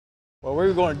Well, we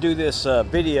were going to do this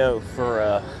video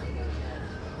for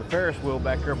the Ferris wheel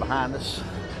back here behind us.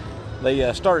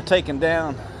 They started taking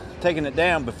it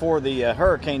down before the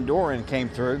Hurricane Dorian came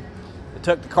through. They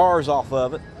took the cars off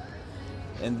of it,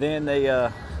 and then they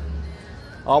all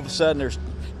of a sudden they're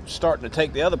starting to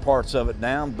take the other parts of it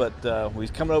down. But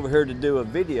we've come over here to do a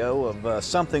video of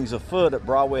something's afoot at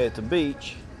Broadway at the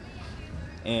beach,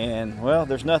 and well,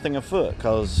 there's nothing afoot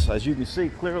because, as you can see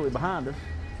clearly behind us,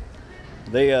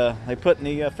 they putting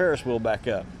the Ferris wheel back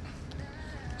up.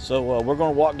 So we're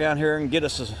going to walk down here and get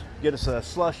us a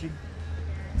slushie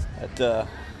at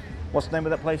what's the name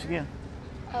of that place again?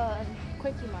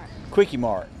 Quickie Mart. Quickie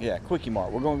Mart, yeah, Quickie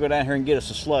Mart. We're going to go down here and get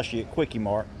us a slushie at Quickie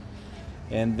Mart,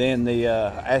 and then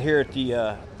out here at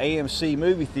the AMC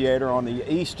movie theater on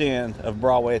the east end of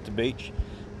Broadway at the beach,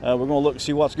 we're going to look and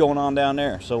see what's going on down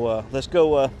there. So let's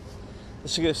go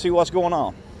see what's going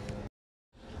on.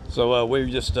 So we were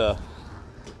just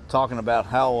talking about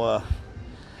how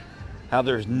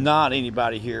there's not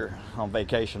anybody here on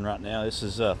vacation right now. This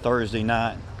is Thursday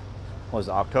night. Was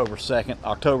October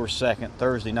 2nd,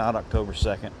 Thursday night, October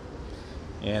 2nd.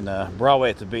 And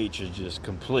Broadway at the beach is just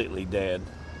completely dead.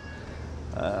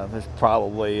 There's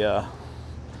probably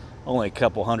only a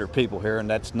couple hundred people here, and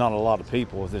that's not a lot of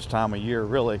people at this time of year,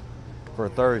 really, for a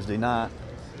Thursday night,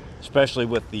 especially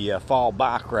with the fall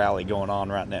bike rally going on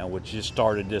right now, which just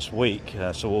started this week.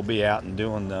 So we'll be out and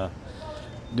doing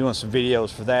some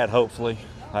videos for that. Hopefully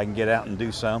I can get out and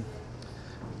do some.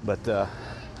 But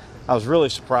I was really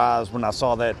surprised when I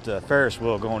saw that Ferris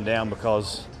wheel going down,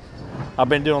 because I've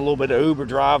been doing a little bit of Uber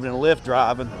driving and Lyft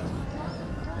driving.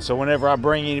 So whenever I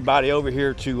bring anybody over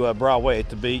here to Broadway at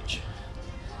the beach,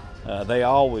 they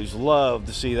always love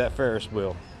to see that Ferris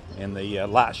wheel and the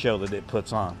light show that it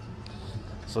puts on.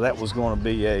 So that was going to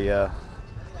be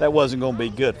that wasn't going to be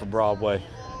good for Broadway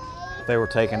if they were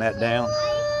taking that down.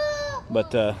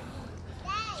 But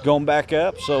it's going back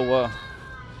up, so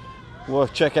we'll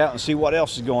check out and see what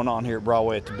else is going on here at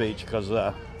Broadway at the beach, because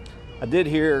I did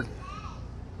hear,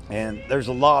 and there's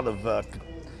a lot of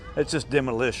it's just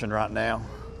demolition right now.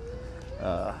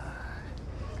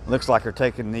 Looks like they're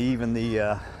taking even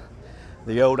the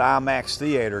old IMAX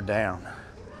theater down.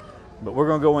 But we're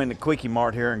going to go into Quickie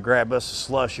Mart here and grab us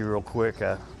a slushie real quick.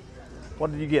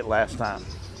 What did you get last time?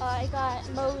 I got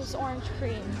Moe's orange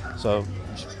cream. So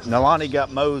Nalani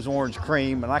got Moe's orange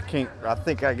cream, and I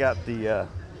think I got the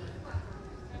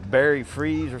berry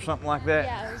freeze or something like that.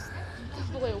 Yeah, it was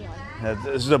the blue one.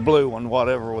 This is the blue one,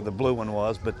 whatever the blue one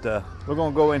was. But we're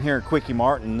going to go in here in Quickie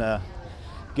Mart and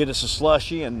get us a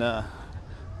slushie, and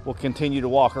we'll continue to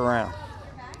walk around.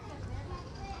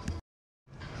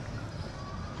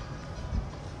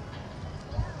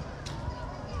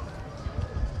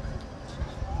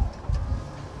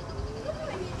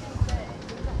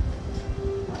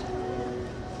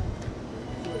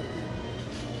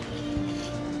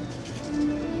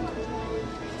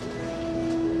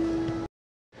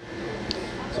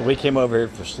 So we came over here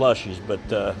for slushies, but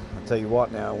I'll tell you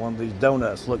what now, one of these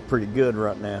donuts look pretty good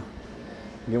right now.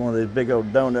 Get one of these big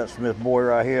old donuts from this boy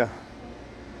right here.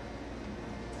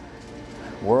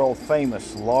 World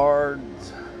famous Lad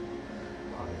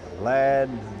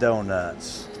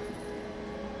Donuts.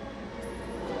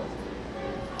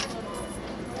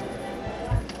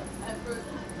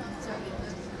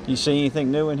 You see anything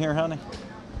new in here, honey?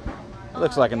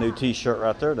 Looks like a new t-shirt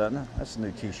right there, doesn't it? That's a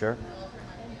new t-shirt.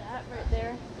 And that right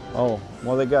there. Oh,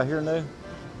 what they got here new?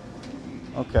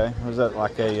 Okay, was that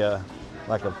like a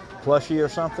plushie or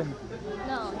something?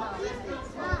 No.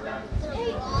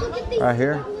 Right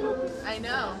here? I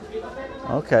know.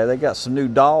 Okay, they got some new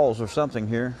dolls or something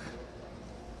here.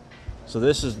 So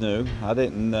this is new. I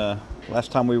didn't,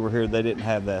 last time we were here they didn't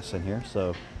have this in here,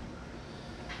 so.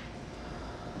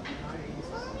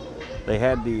 They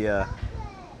had the,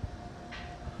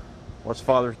 what's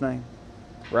father's name?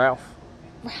 Ralph?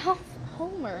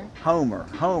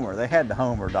 Homer. They had the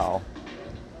Homer doll.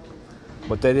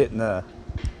 But they didn't,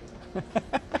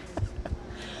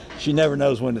 she never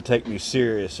knows when to take me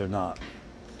serious or not.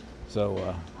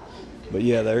 So, but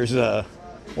yeah, there's,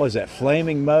 what is that,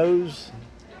 Flaming Moe's?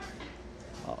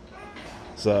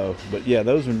 So, but yeah,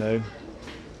 those are new.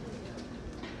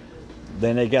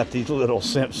 Then they got these little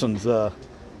Simpsons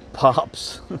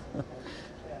pops.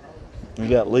 We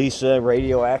got Lisa,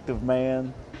 Radioactive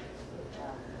Man,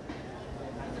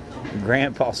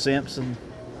 Grandpa Simpson,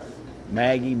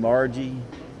 Maggie, Margie.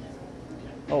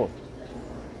 Oh,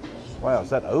 wow, is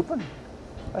that open?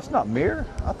 That's not mirror?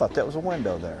 I thought that was a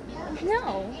window there.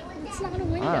 No, it's not a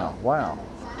window. Wow.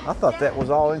 I thought that was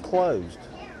all enclosed.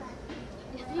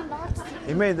 Have you not seen?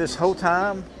 You mean this whole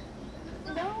time?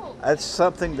 No. That's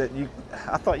something that you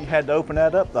I thought you had to open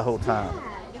that up the whole time.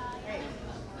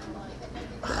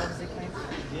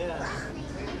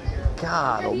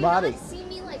 God Have almighty. you not seen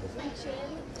me like reach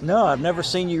in? No, I've never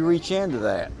seen you reach into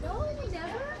that. No,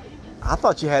 never. I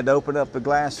thought you had to open up the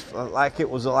glass like it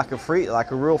was like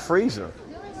a real freezer.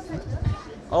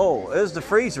 Oh, it's the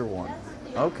freezer one.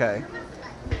 Okay.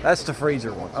 That's the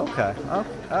freezer one. Okay.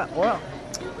 Well,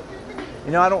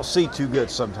 you know, I don't see too good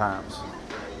sometimes.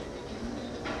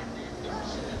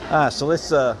 All right, so let's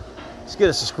get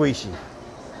us a squishy.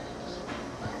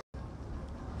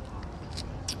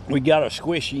 We got a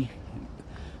squishy.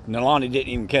 Nalani didn't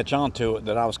even catch on to it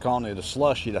that I was calling it a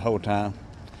slushy the whole time.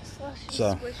 Slushy,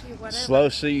 So, squishy, whatever.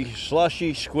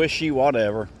 slushy, squishy,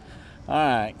 whatever. All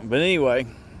right, but anyway,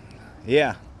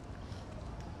 yeah.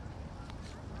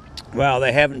 Well,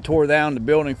 they haven't tore down the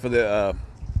building for the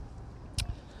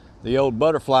old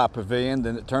butterfly pavilion.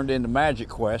 Then it turned into Magic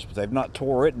Quest, but they've not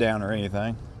tore it down or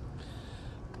anything.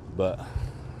 But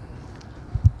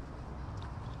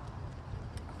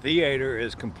theater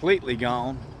is completely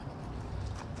gone.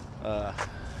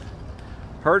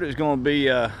 Heard it's going to be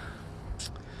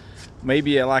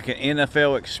maybe like an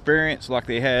NFL experience, like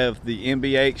they have the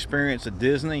NBA experience at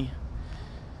Disney.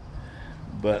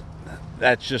 But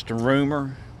that's just a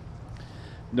rumor.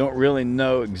 Don't really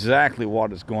know exactly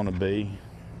what it's going to be.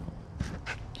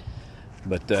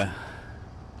 But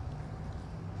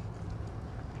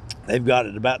they've got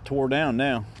it about tore down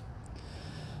now.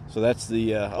 So that's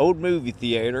the old movie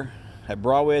theater at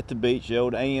Broadway at the Beach, the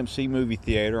old AMC movie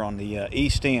theater on the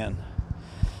East End.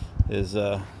 Is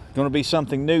going to be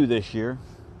something new this year.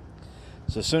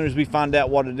 So as soon as we find out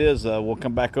what it is, we'll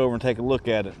come back over and take a look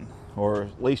at it. Or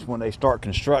at least when they start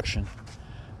construction,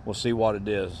 we'll see what it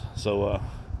is. So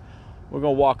we're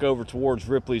going to walk over towards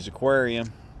Ripley's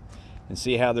Aquarium and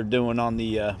see how they're doing on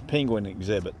the penguin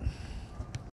exhibit.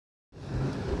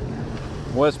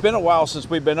 Well, it's been a while since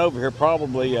we've been over here,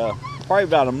 probably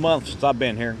about a month since I've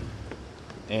been here.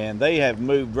 And they have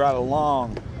moved right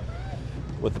along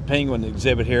with the penguin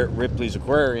exhibit here at Ripley's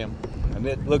Aquarium. And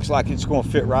it looks like it's going to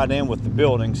fit right in with the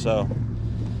building, so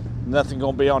nothing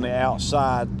going to be on the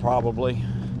outside probably.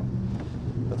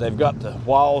 But they've got the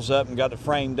walls up and got it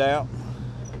framed out.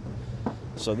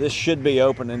 So this should be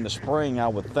open in the spring, I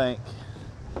would think,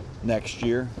 next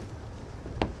year.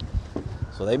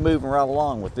 So they're moving right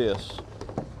along with this.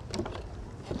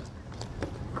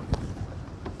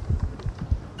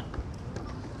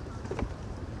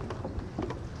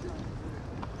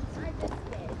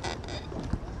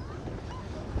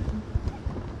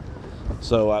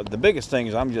 So the biggest thing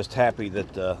is I'm just happy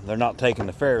that they're not taking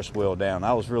the Ferris wheel down.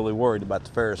 I was really worried about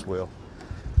the Ferris wheel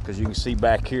because you can see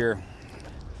back here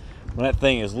when that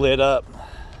thing is lit up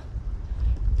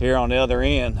here on the other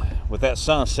end with that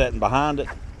sun setting behind it,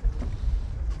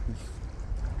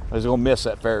 I was gonna miss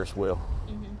that Ferris wheel.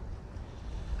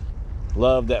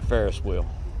 Love that Ferris wheel.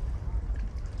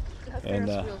 That Ferris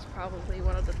wheel is probably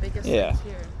one of the biggest things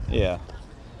here. Yeah.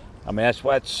 I mean,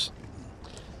 that's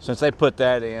since they put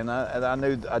that in,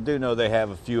 I do know they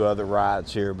have a few other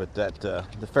rides here, but that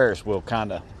the Ferris wheel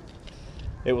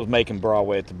it was making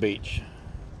Broadway at the Beach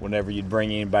whenever you'd bring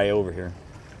anybody over here.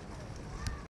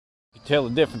 You could tell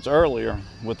the difference earlier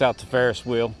without the Ferris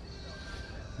wheel,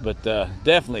 but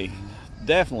definitely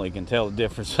can tell the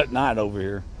difference at night over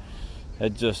here. I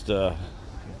just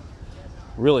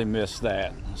really missed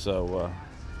that, so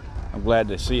I'm glad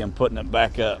to see them putting it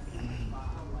back up.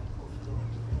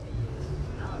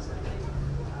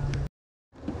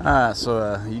 Alright,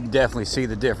 so you can definitely see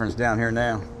the difference down here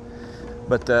now.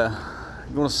 But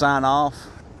I'm going to sign off.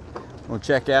 I'm going to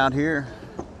check out here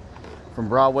from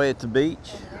Broadway at the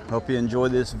Beach. Hope you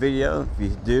enjoyed this video. If you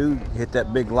do, hit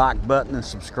that big like button and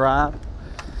subscribe.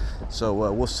 So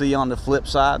we'll see you on the flip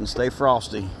side, and stay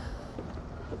frosty.